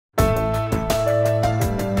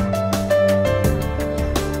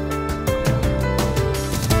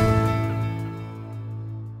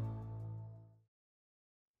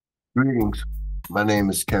Greetings. My name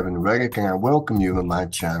is Kevin Reddick, and I welcome you to my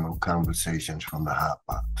channel, Conversations from the Hot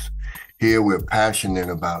Box. Here, we're passionate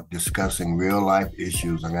about discussing real-life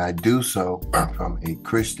issues, and I do so from a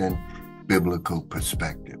Christian biblical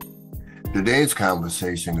perspective. Today's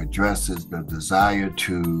conversation addresses the desire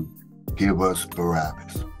to give us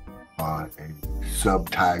Barabbas. A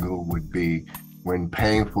subtitle would be When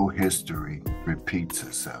Painful History Repeats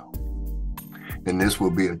Itself. And this will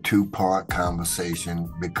be a two-part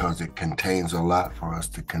conversation because it contains a lot for us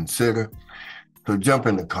to consider. So jump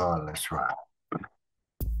in the car and let's ride.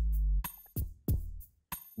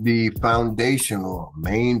 The foundational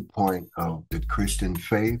main point of the Christian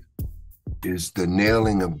faith is the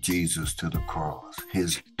nailing of Jesus to the cross,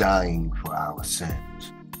 his dying for our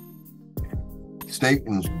sins.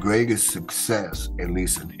 Satan's greatest success, at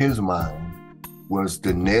least in his mind, was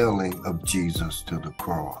the nailing of Jesus to the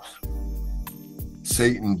cross.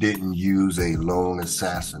 Satan didn't use a lone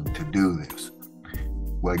assassin to do this.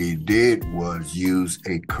 What he did was use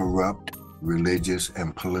a corrupt religious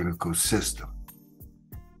and political system.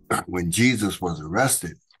 When Jesus was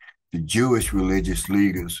arrested, the Jewish religious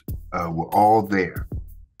leaders were all there.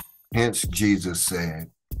 Hence, Jesus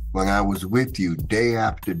said, "When I was with you day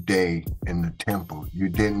after day in the temple, you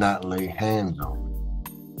did not lay hands on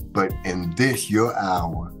me. But in this your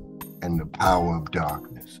hour and the power of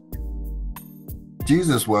darkness."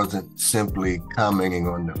 Jesus wasn't simply commenting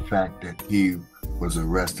on the fact that he was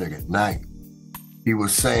arrested at night. He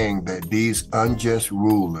was saying that these unjust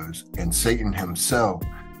rulers and Satan himself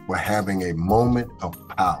were having a moment of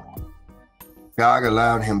power. God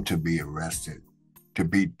allowed him to be arrested, to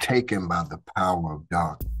be taken by the power of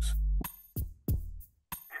darkness.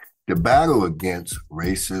 The battle against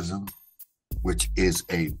racism, which is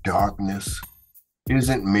a darkness,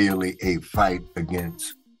 isn't merely a fight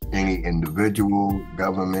against any individual,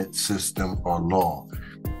 government, system, or law.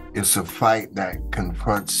 It's a fight that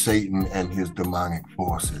confronts Satan and his demonic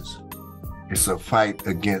forces. It's a fight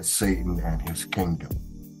against Satan and his kingdom.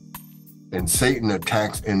 And Satan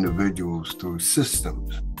attacks individuals through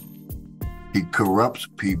systems. He corrupts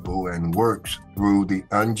people and works through the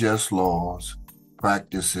unjust laws,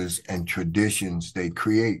 practices, and traditions they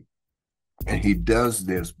create. And he does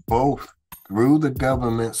this both through the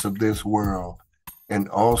governments of this world and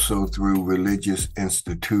also through religious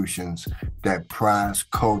institutions that prize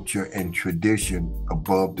culture and tradition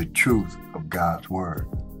above the truth of God's word.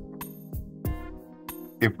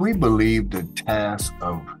 If we believe the task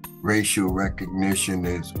of racial recognition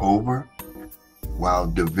is over, while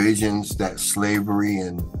divisions that slavery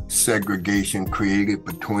and segregation created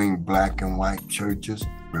between black and white churches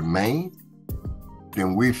remain,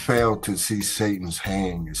 then we fail to see Satan's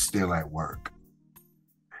hand is still at work.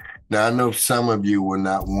 Now, I know some of you will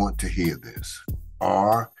not want to hear this,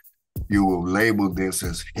 or you will label this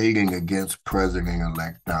as hating against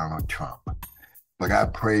President-elect Donald Trump. But I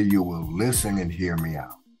pray you will listen and hear me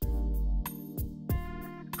out.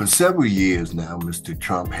 For several years now, Mr.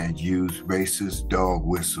 Trump had used racist dog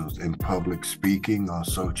whistles in public speaking, on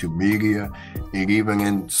social media, and even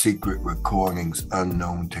in secret recordings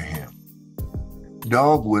unknown to him.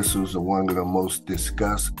 Dog whistles are one of the most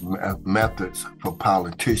discussed methods for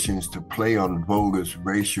politicians to play on voters'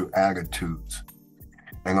 racial attitudes.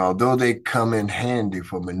 And although they come in handy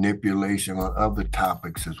for manipulation on other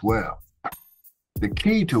topics as well, the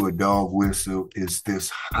key to a dog whistle is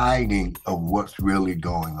this hiding of what's really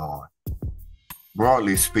going on.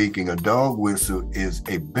 Broadly speaking, a dog whistle is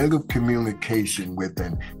a bit of communication with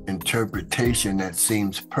an interpretation that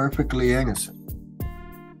seems perfectly innocent,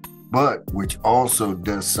 but which also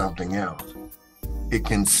does something else. It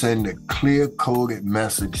can send a clear-coded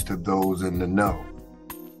message to those in the know,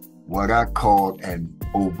 what I call an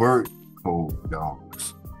overt code dog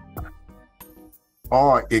whistle.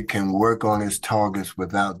 Or it can work on its targets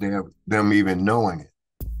without them even knowing it.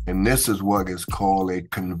 And this is what is called a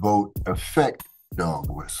covert effect dog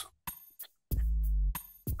whistle.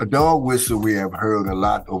 A dog whistle we have heard a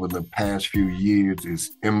lot over the past few years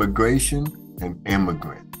is immigration and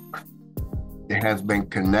immigrant. It has been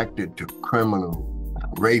connected to criminals,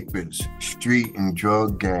 rapists, street and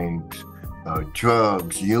drug gangs,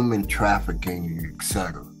 drugs, human trafficking,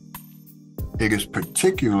 etc. It is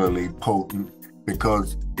particularly potent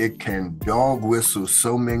because it can dog whistle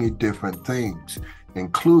so many different things,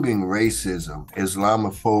 including racism,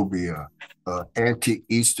 Islamophobia,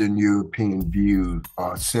 anti-Eastern European views,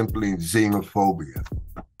 or simply xenophobia.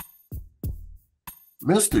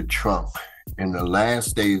 Mr. Trump, in the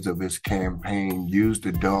last days of his campaign, used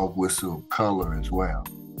the dog whistle color as well.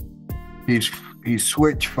 He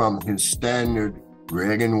switched from his standard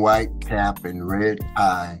red and white cap and red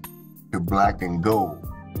tie to black and gold.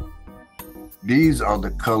 These are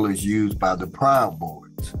the colors used by the Proud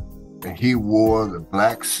Boys. And he wore the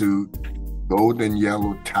black suit, gold and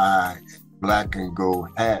yellow tie, black and gold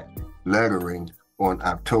hat lettering on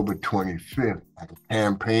October 25th at a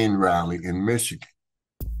campaign rally in Michigan.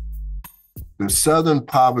 The Southern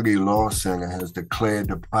Poverty Law Center has declared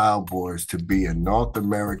the Proud Boys to be a North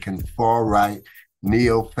American far-right,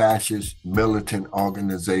 neo-fascist militant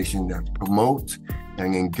organization that promotes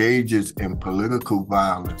and engages in political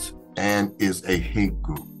violence and is a hate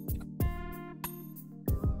group.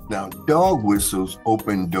 Now, dog whistles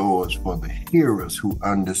open doors for the hearers who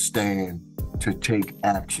understand to take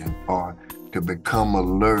action or to become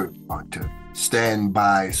alert or to stand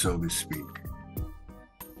by, so to speak.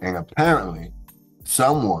 And apparently,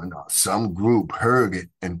 someone or some group heard it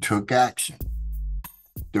and took action.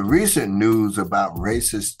 The recent news about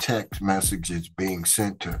racist text messages being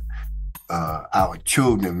sent to our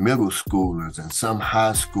children, middle schoolers, and some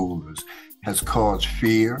high schoolers has caused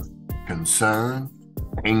fear, concern,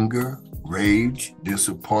 anger, rage,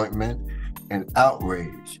 disappointment, and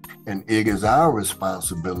outrage. And it is our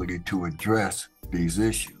responsibility to address these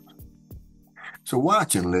issues. So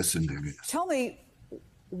watch and listen to this. Tell me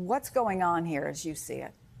what's going on here as you see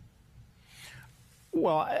it.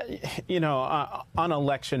 Well, you know, on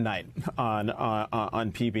election night on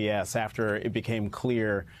PBS, after it became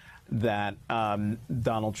clear that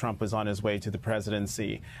Donald Trump was on his way to the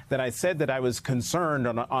presidency, that I said that I was concerned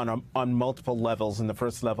on multiple levels. And the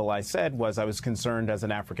first level I said was I was concerned as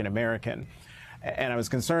an African American. And I was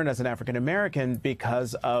concerned as an African American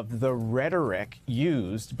because of the rhetoric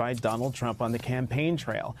used by Donald Trump on the campaign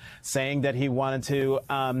trail, saying that he wanted to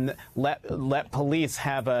let police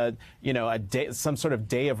have a day, some sort of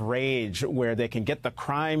day of rage where they can get the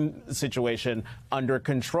crime situation under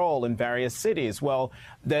control in various cities. Well,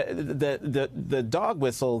 the dog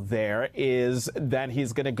whistle there is that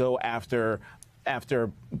he's going to go after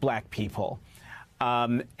black people,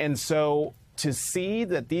 and so to see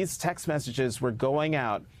that these text messages were going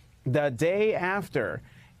out the day after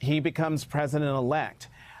he becomes president-elect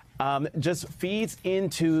just feeds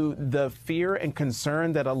into the fear and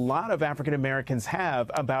concern that a lot of African Americans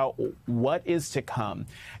have about what is to come.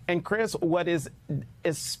 And Chris, what is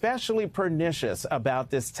especially pernicious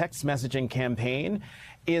about this text messaging campaign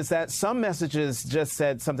is that some messages just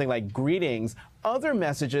said something like greetings. Other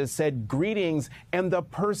messages said greetings and the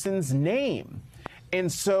person's name. And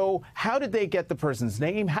so how did they get the person's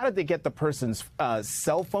name? How did they get the person's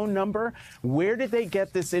cell phone number? Where did they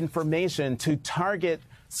get this information to target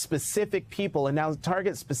specific people and now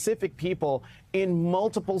target specific people in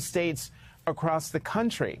multiple states across the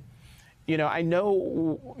country? You know, I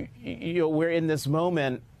know, we're in this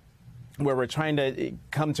moment where we're trying to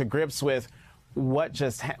come to grips with what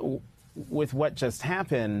just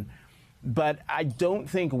happened. But I don't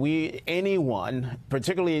think anyone,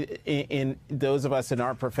 particularly in those of us in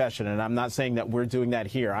our profession, and I'm not saying that we're doing that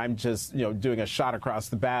here, I'm just, doing a shot across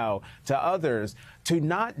the bow to others, to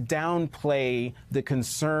not downplay the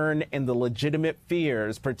concern and the legitimate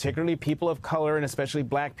fears, particularly people of color and especially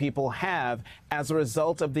black people have as a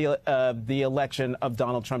result of the election of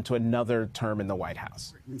Donald Trump to another term in the White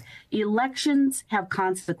House. Elections have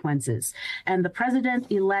consequences, and the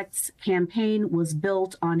president-elect's campaign was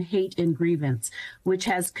built on hate and grievance, which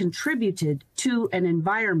has contributed to an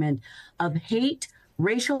environment of hate,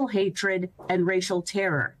 racial hatred, and racial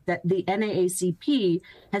terror that the NAACP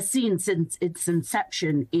has seen since its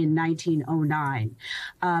inception in 1909.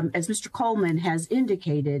 As Mr. Coleman has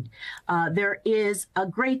indicated, there is a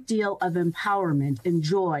great deal of empowerment and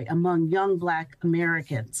joy among young Black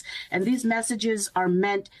Americans, and these messages are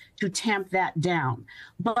meant to tamp that down.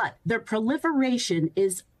 But their proliferation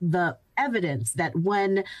is the evidence that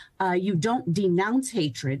when you don't denounce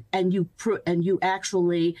hatred and you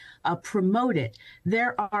actually promote it,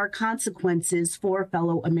 there are consequences for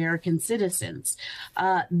fellow American citizens.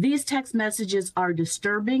 These text messages are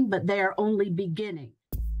disturbing, but they are only beginning.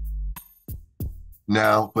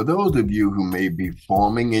 Now, for those of you who may be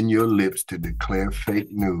forming in your lips to declare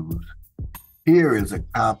fake news, here is a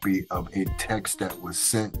copy of a text that was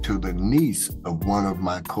sent to the niece of one of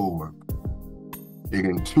my coworkers. It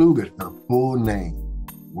included her full name,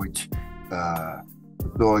 which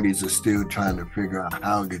authorities are still trying to figure out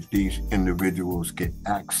how did these individuals get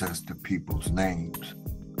access to people's names.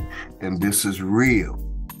 And this is real.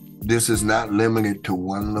 This is not limited to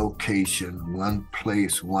one location, one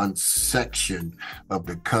place, one section of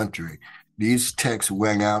the country. These texts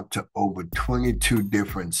went out to over 22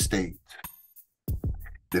 different states.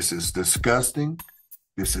 This is disgusting,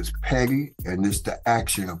 this is petty, and this is the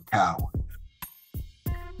action of cowards.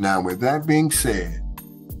 Now, with that being said,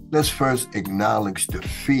 let's first acknowledge the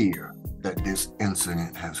fear that this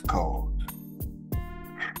incident has caused.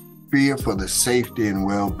 Fear for the safety and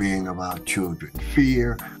well-being of our children.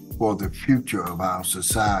 Fear for the future of our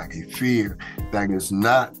society. Fear that is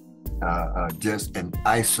not just an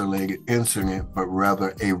isolated incident, but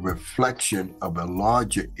rather a reflection of a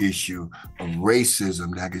larger issue of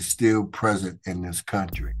racism that is still present in this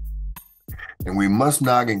country. And we must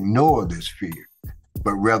not ignore this fear,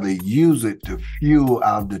 but rather use it to fuel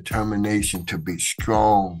our determination to be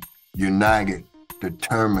strong, united,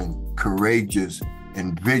 determined, courageous,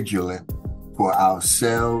 and vigilant for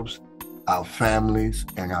ourselves, our families,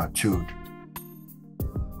 and our children.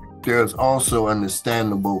 There is also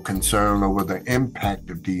understandable concern over the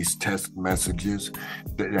impact of these text messages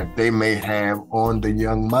that they may have on the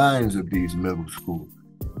young minds of these middle schoolers.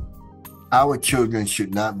 Our children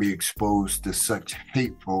should not be exposed to such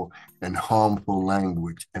hateful and harmful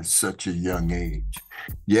language at such a young age.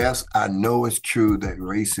 Yes, I know it's true that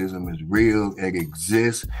racism is real, it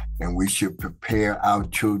exists, and we should prepare our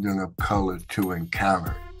children of color to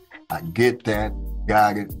encounter it. I get that,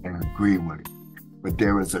 got it, and agree with it. But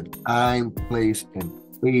there is a time, place, and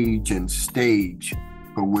age and stage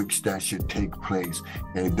for which that should take place.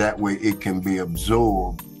 And that way it can be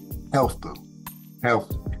absorbed in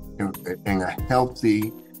a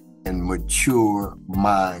healthy and mature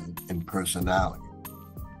mind and personality.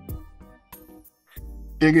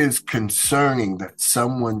 It is concerning that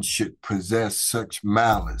someone should possess such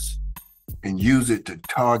malice and use it to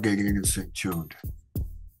target innocent children.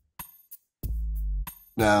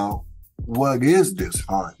 Now, what is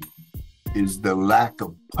disheartening is the lack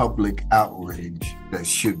of public outrage that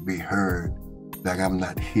should be heard that I'm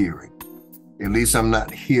not hearing. At least I'm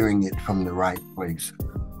not hearing it from the right places.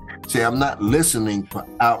 See, I'm not listening for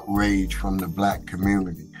outrage from the Black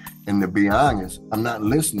community. And to be honest, I'm not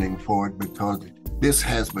listening for it because this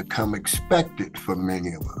has become expected for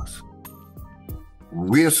many of us.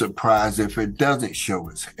 We're surprised if it doesn't show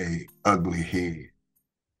its ugly head.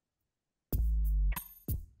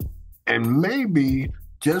 And maybe,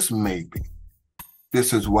 just maybe,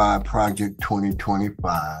 this is why Project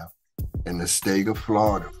 2025 in the state of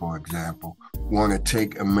Florida, for example, want to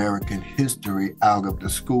take American history out of the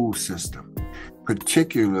school system,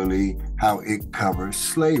 particularly how it covers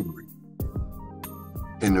slavery.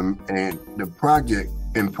 In Project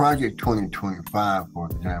 2025, for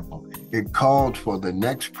example, it called for the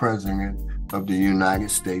next president of the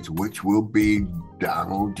United States, which will be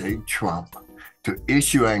Donald J. Trump, to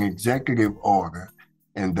issue an executive order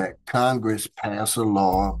and that Congress pass a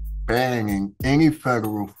law banning any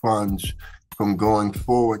federal funds from going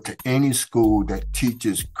forward to any school that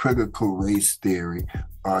teaches critical race theory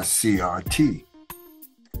or CRT.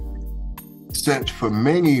 Since for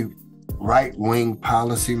many right-wing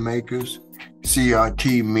policymakers,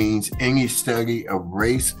 CRT means any study of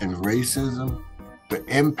race and racism, the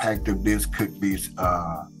impact of this could be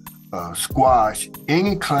squash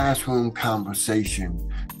any classroom conversation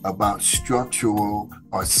about structural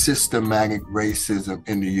or systematic racism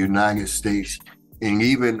in the United States, and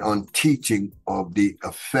even on teaching of the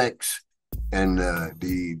effects and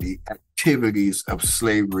the activities of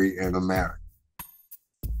slavery in America.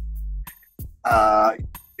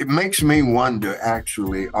 It makes me wonder,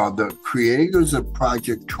 actually, are the creators of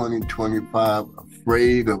Project 2025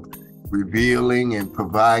 afraid of revealing and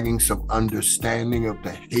providing some understanding of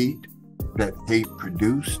the hate that hate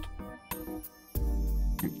produced?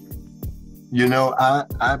 You know,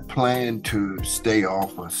 I plan to stay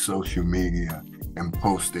off of social media and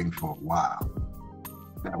posting for a while.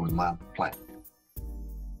 That was my plan.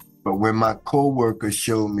 But when my coworker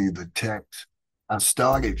showed me the text, I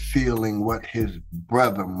started feeling what his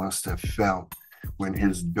brother must have felt when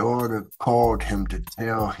his daughter called him to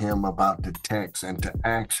tell him about the text and to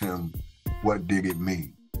ask him, what did it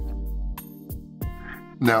mean?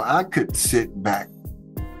 Now, I could sit back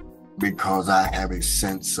because I have a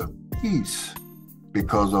sense of peace,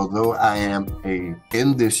 because although I am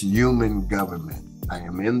in this human government, I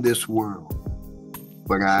am in this world,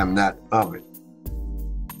 but I am not of it.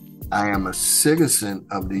 I am a citizen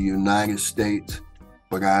of the United States,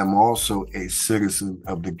 but I am also a citizen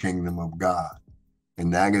of the kingdom of God.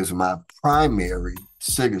 And that is my primary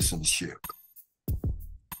citizenship.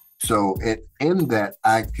 So in that,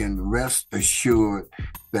 I can rest assured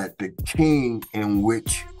that the king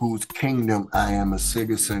whose kingdom I am a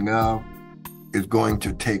citizen of is going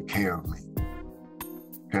to take care of me.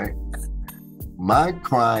 Okay? My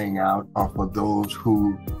crying out are for those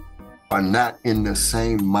who are not in the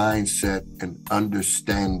same mindset and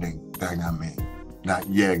understanding that I'm in. Not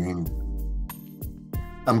yet anyway.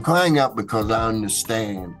 I'm crying out because I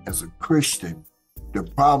understand as a Christian The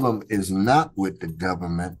problem is not with the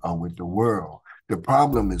government or with the world. The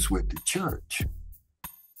problem is with the church.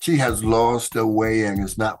 She has lost her way and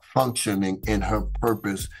is not functioning in her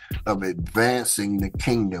purpose of advancing the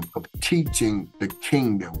kingdom, of teaching the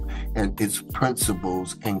kingdom and its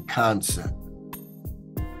principles and concepts.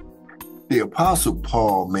 The Apostle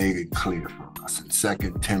Paul made it clear for us in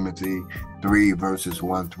 2 Timothy 3, verses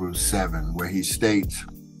 1 through 7, where he states,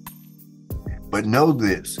 "But know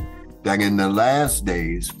this, that in the last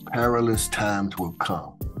days perilous times will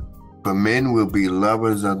come. For men will be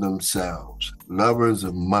lovers of themselves, lovers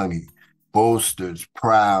of money, boasters,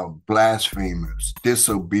 proud, blasphemers,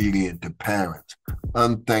 disobedient to parents,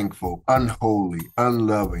 unthankful, unholy,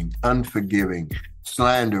 unloving, unforgiving,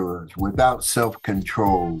 slanderers, without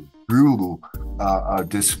self-control, brutal,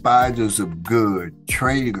 despisers of good,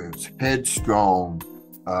 traitors, headstrong,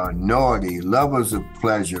 naughty, lovers of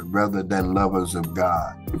pleasure rather than lovers of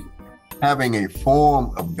God, having a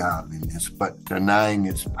form of godliness, but denying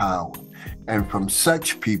its power. And from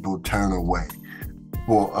such people turn away.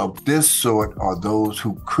 For of this sort are those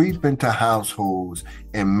who creep into households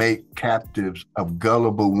and make captives of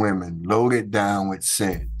gullible women, loaded down with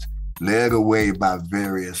sins, led away by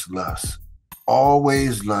various lusts,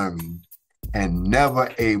 always learning and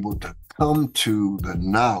never able to come to the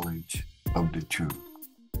knowledge of the truth."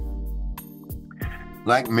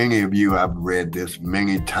 Like many of you, I've read this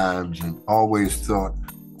many times and always thought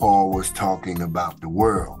Paul was talking about the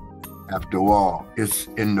world. After all, it's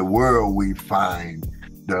in the world we find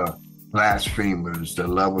the blasphemers, the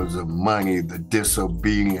lovers of money, the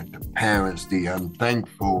disobedient, the parents, the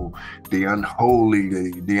unthankful, the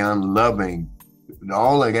unholy, the unloving.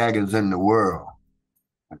 All of that is in the world.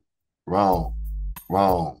 Wrong,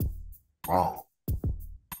 wrong, wrong.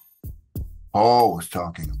 Paul was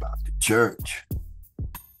talking about the church.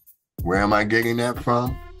 Where am I getting that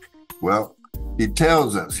from? Well, he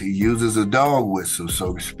tells us, he uses a dog whistle,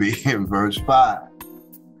 so to speak, in verse 5,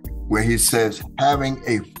 where he says, having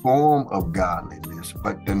a form of godliness,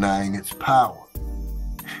 but denying its power.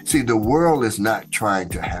 See, the world is not trying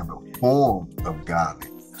to have a form of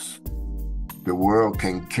godliness. The world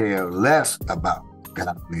can care less about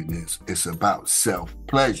godliness. It's about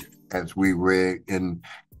self-pleasure, as we read in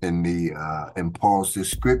Paul's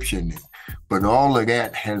description. But all of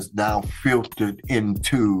that has now filtered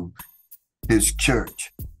into his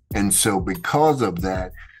church. And so because of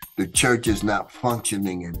that, the church is not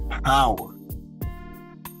functioning in power.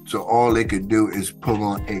 So all they could do is put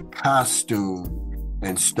on a costume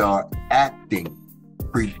and start acting,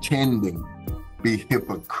 pretending, be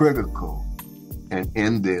hypocritical. And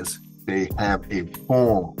in this, they have a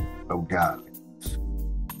form of godliness.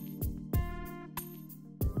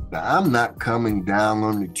 Now, I'm not coming down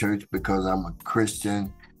on the church because I'm a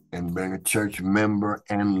Christian and been a church member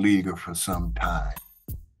and leader for some time.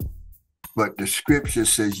 But the scripture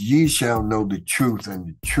says, ye shall know the truth, and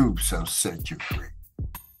the truth shall set you free.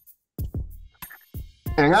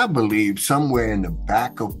 And I believe somewhere in the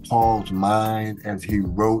back of Paul's mind, as he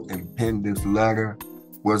wrote and penned this letter,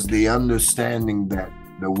 was the understanding that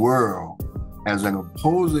the world, as an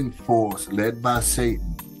opposing force led by Satan,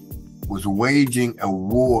 was waging a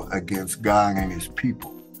war against God and his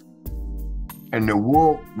people. And the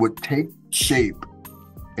war would take shape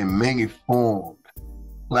in many forms,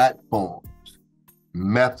 platforms,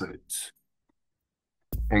 methods.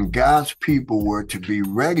 And God's people were to be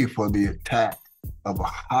ready for the attack of a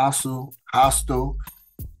hostile,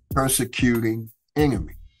 persecuting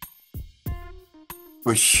enemy.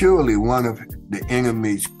 For surely one of the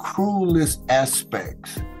enemy's cruelest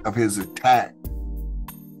aspects of his attack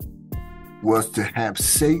was to have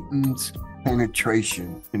Satan's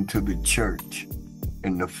penetration into the church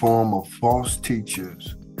in the form of false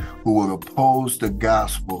teachers who would oppose the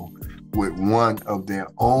gospel with one of their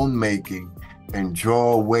own making and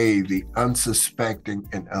draw away the unsuspecting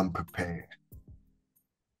and unprepared.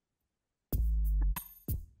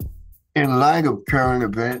 In light of current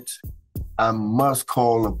events, I must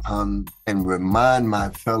call upon and remind my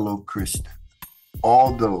fellow Christians,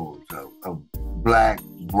 all those of black,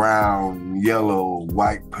 brown, yellow,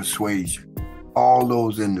 white persuasion, all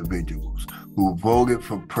those individuals who voted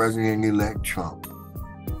for President-elect Trump,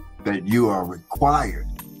 that you are required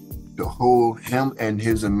to hold him and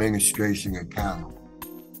his administration accountable.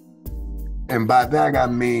 And by that I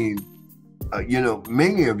mean,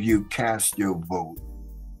 many of you cast your vote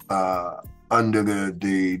under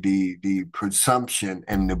the presumption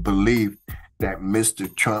and the belief that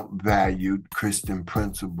Mr. Trump valued Christian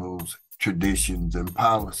principles, traditions, and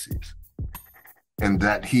policies, and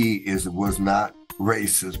that he was not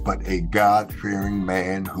racist, but a God-fearing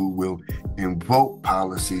man who will invoke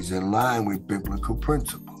policies in line with biblical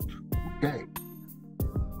principles. Okay.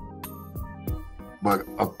 But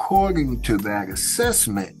according to that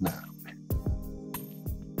assessment now,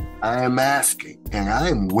 I am asking, and I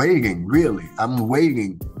am waiting, really, I'm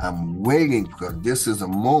waiting because this is a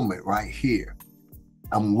moment right here.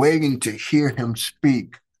 I'm waiting to hear him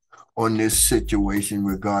speak on this situation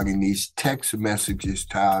regarding these text messages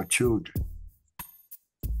to our children.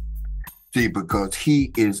 See, because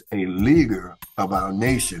he is a leader of our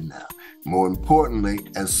nation now. More importantly,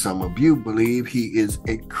 as some of you believe, he is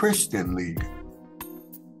a Christian leader.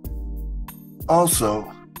 Also,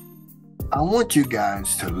 I want you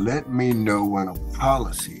guys to let me know when a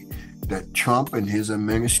policy that Trump and his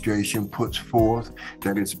administration puts forth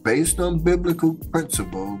that is based on biblical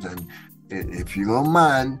principles, and if you don't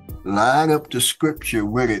mind, line up the scripture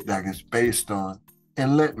with it that it's based on,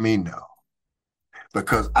 and let me know.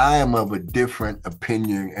 Because I am of a different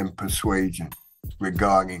opinion and persuasion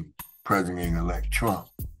regarding President-elect Trump.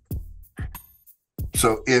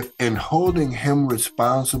 So if in holding him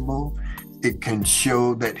responsible, it can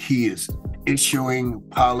show that he is issuing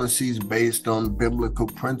policies based on biblical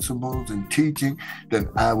principles and teaching, then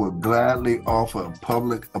I will gladly offer a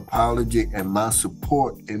public apology and my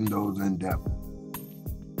support in those endeavors.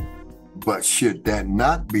 But should that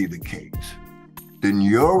not be the case, then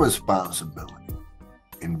your responsibility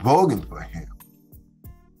in voting for him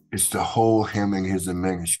is to hold him and his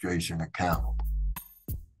administration accountable.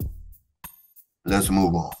 Let's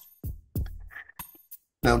move on.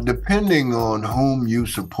 Now, depending on whom you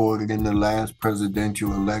supported in the last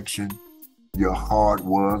presidential election, your heart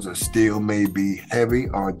was or still may be heavy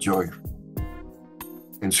or joyful.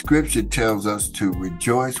 And scripture tells us to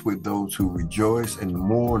rejoice with those who rejoice and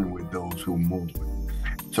mourn with those who mourn.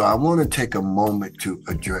 So I want to take a moment to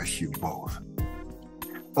address you both.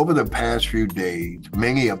 Over the past few days,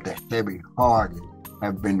 many of the heavy-hearted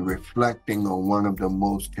have been reflecting on one of the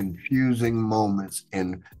most confusing moments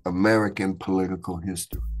in American political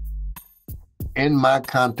history. In my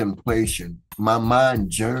contemplation, my mind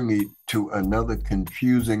journeyed to another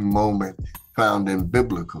confusing moment found in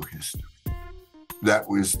biblical history. That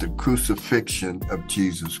was the crucifixion of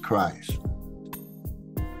Jesus Christ.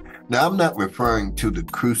 Now, I'm not referring to the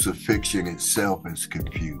crucifixion itself as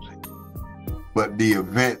confusing, but the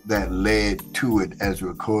event that led to it as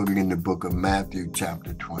recorded in the book of Matthew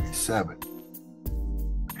chapter 27.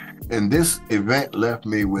 And this event left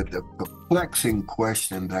me with a perplexing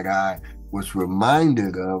question that I was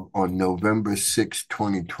reminded of on November 6,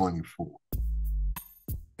 2024.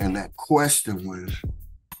 And that question was,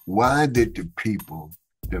 why did the people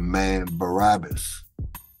demand Barabbas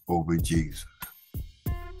over Jesus?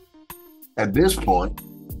 At this point,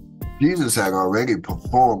 Jesus had already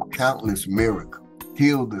performed countless miracles,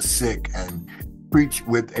 healed the sick, and preached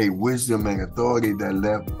with a wisdom and authority that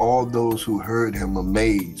left all those who heard him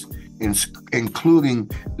amazed, including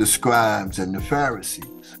the scribes and the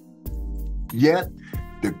Pharisees. Yet,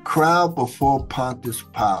 the crowd before Pontius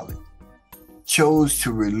Pilate chose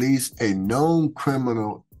to release a known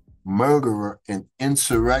criminal, murderer, and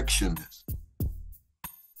insurrectionist,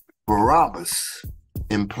 Barabbas,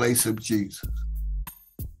 in place of Jesus.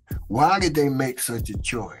 Why did they make such a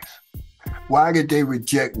choice? Why did they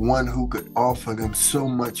reject one who could offer them so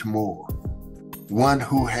much more? One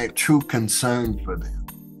who had true concern for them?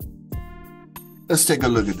 Let's take a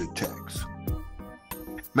look at the text.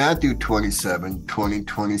 Matthew 27,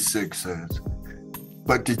 20-26 says,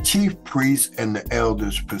 "But the chief priests and the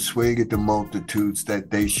elders persuaded the multitudes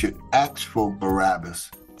that they should ask for Barabbas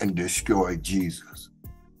and destroy Jesus.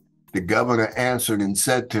 The governor answered and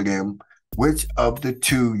said to them, 'Which of the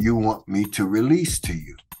two you want me to release to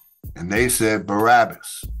you?' And they said,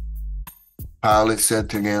 'Barabbas.' Pilate said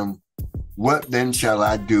to them, 'What then shall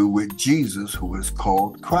I do with Jesus, who is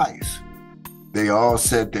called Christ?' They all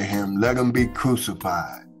said to him, 'Let him be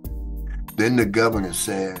crucified.' Then the governor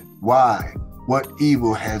said, 'Why? What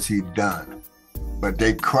evil has he done?' But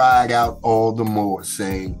they cried out all the more,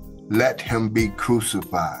 saying, 'Let him be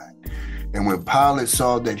crucified.' And when Pilate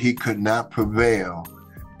saw that he could not prevail,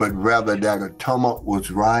 but rather that a tumult was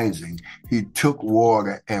rising, he took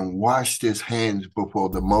water and washed his hands before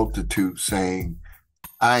the multitude, saying,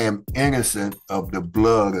 'I am innocent of the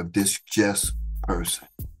blood of this just person.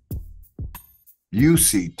 You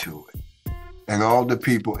see to it.' And all the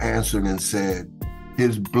people answered and said,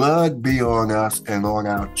 'His blood be on us and on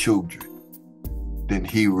our children.' Then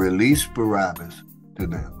he released Barabbas to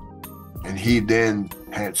them. And he then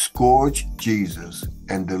had scourged Jesus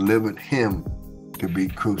and delivered him to be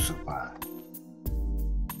crucified."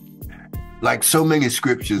 Like so many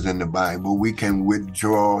scriptures in the Bible, we can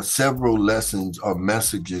withdraw several lessons or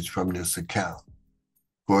messages from this account.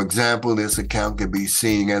 For example, this account can be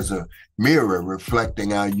seen as a mirror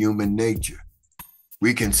reflecting our human nature.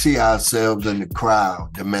 We can see ourselves in the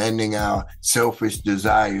crowd, demanding our selfish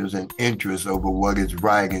desires and interests over what is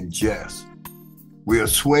right and just. We are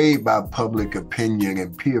swayed by public opinion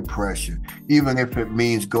and peer pressure, even if it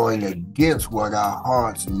means going against what our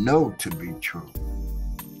hearts know to be true.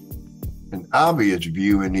 An obvious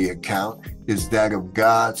view in the account is that of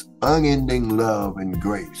God's unending love and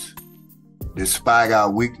grace. Despite our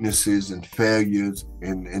weaknesses and failures,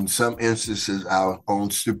 and in some instances our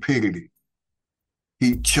own stupidity,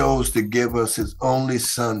 He chose to give us His only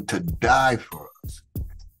Son to die for us,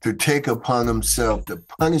 to take upon Himself the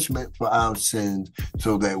punishment for our sins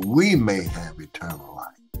so that we may have eternal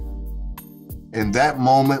life. In that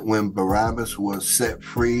moment when Barabbas was set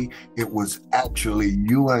free, it was actually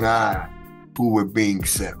you and I who were being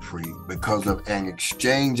set free because of an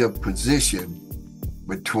exchange of position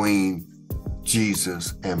between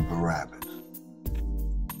Jesus and Barabbas.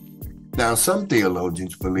 Now, some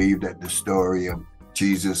theologians believe that the story of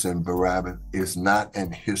Jesus and Barabbas is not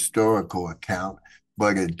an historical account,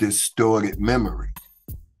 but a distorted memory,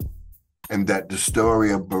 and that the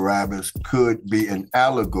story of Barabbas could be an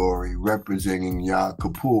allegory representing Yom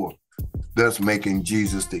Kippur, thus making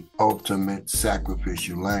Jesus the ultimate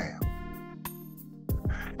sacrificial lamb.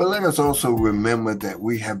 But let us also remember that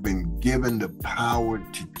we have been given the power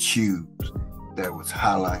to choose that was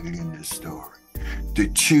highlighted in this story, to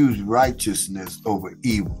choose righteousness over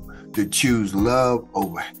evil, to choose love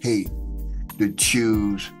over hate, to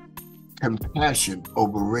choose compassion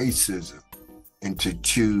over racism, and to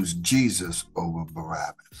choose Jesus over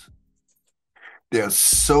Barabbas. There are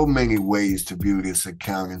so many ways to view this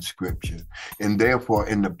account in Scripture, and therefore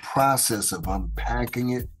in the process of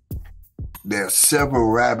unpacking it, there are several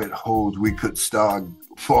rabbit holes we could start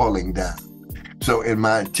falling down. So in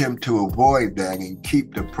my attempt to avoid that and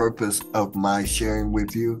keep the purpose of my sharing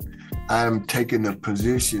with you, I am taking the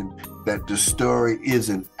position that the story is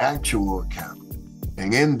an actual account.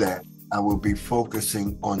 And in that, I will be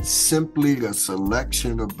focusing on simply the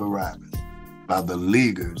selection of Barabbas by the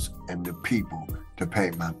leaders and the people to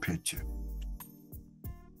paint my picture.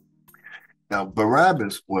 Now,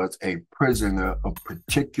 Barabbas was a prisoner of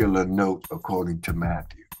particular note according to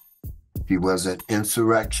Matthew. He was an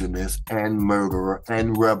insurrectionist and murderer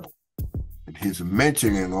and rebel. And his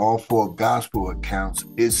mention in all four gospel accounts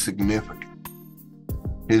is significant.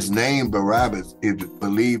 His name, Barabbas, is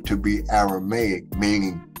believed to be Aramaic,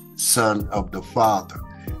 meaning son of the father.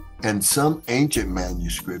 And some ancient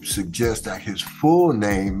manuscripts suggest that his full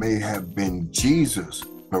name may have been Jesus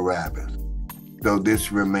Barabbas, though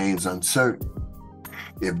this remains uncertain.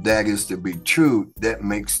 If that is to be true, that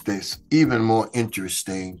makes this even more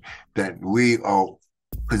interesting that we are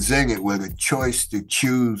presented with a choice to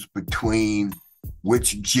choose between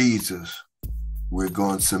which Jesus we're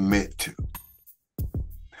going to submit to.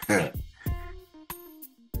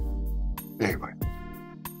 Anyway,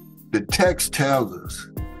 the text tells us,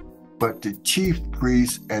 but the chief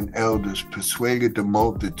priests and elders persuaded the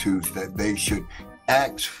multitudes that they should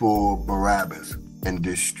ask for Barabbas and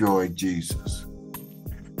destroy Jesus.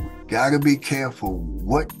 Got to be careful,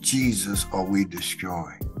 what Jesus are we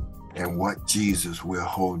destroying and what Jesus we're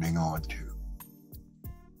holding on to.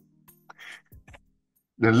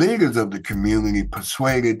 The leaders of the community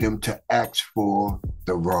persuaded them to ask for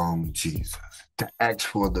the wrong Jesus, to ask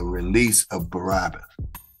for the release of Barabbas.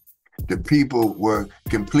 The people were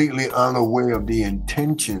completely unaware of the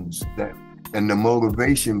intentions and the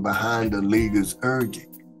motivation behind the leaders' urging.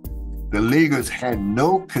 The leaders had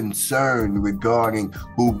no concern regarding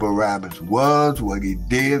who Barabbas was, what he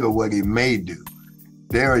did, or what he may do.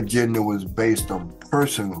 Their agenda was based on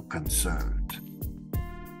personal concerns.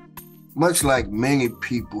 Much like many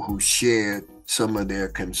people who shared some of their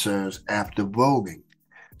concerns after voting.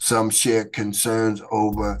 Some shared concerns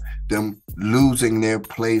over them losing their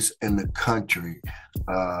place in the country,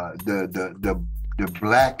 the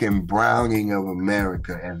black and browning of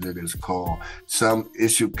America, as it is called. Some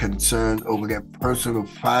issued concerns over their personal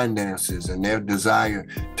finances and their desire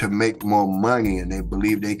to make more money, and they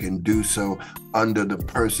believe they can do so under the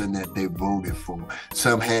person that they voted for.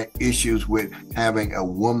 Some had issues with having a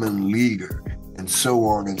woman leader, and so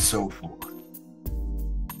on and so forth.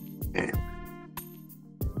 Anyway.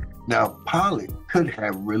 Now, Pilate could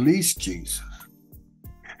have released Jesus.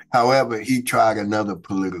 However, he tried another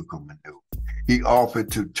political maneuver. He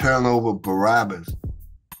offered to turn over Barabbas,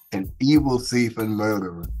 an evil thief and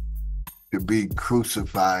murderer, to be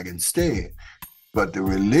crucified instead. But the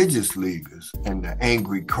religious leaders and the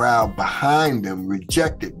angry crowd behind them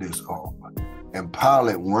rejected this offer. And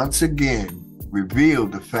Pilate once again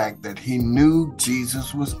revealed the fact that he knew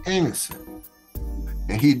Jesus was innocent.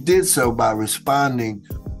 And he did so by responding,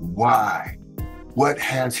 "Why? What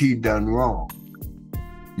has he done wrong?"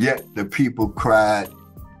 Yet the people cried,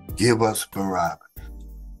 "Give us Barabbas."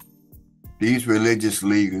 These religious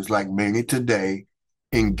leaders, like many today,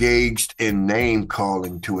 engaged in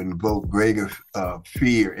name-calling to invoke greater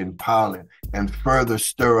fear in Pilate and further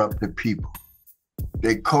stir up the people.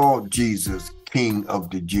 They called Jesus King of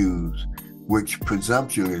the Jews, which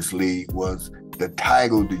presumptuously was the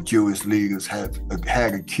title the Jewish leaders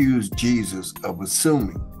had accused Jesus of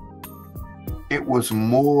assuming. It was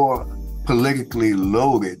more politically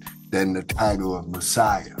loaded than the title of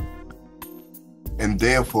Messiah. And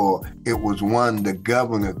therefore, it was one the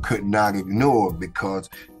governor could not ignore, because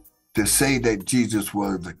to say that Jesus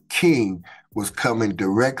was the king was coming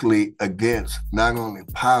directly against not only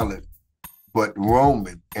Pilate, but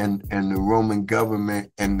Roman and the Roman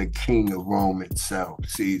government and the king of Rome itself,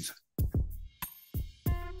 Caesar.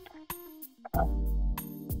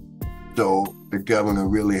 So the governor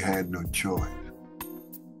really had no choice.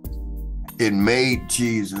 It made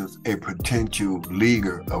Jesus a potential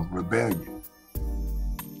leader of rebellion.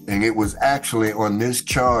 And it was actually on this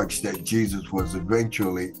charge that Jesus was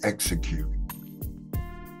eventually executed.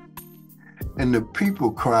 And the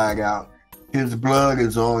people cried out, "His blood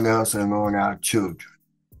is on us and on our children."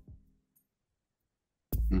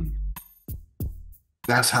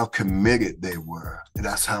 That's how committed they were.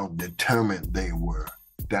 That's how determined they were.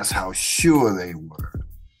 That's how sure they were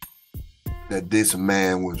that this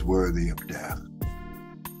man was worthy of death.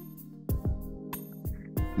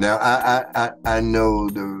 Now, I know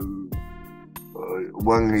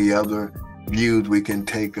one of the other views we can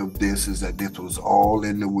take of this is that this was all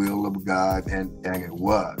in the will of God, and it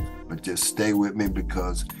was. But just stay with me,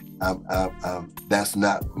 because that's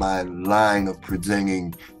not my line of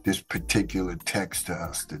presenting this particular text to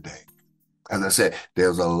us today. As I said,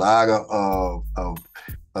 there's a lot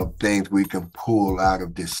of things we can pull out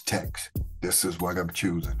of this text. This is what I'm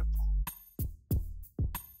choosing.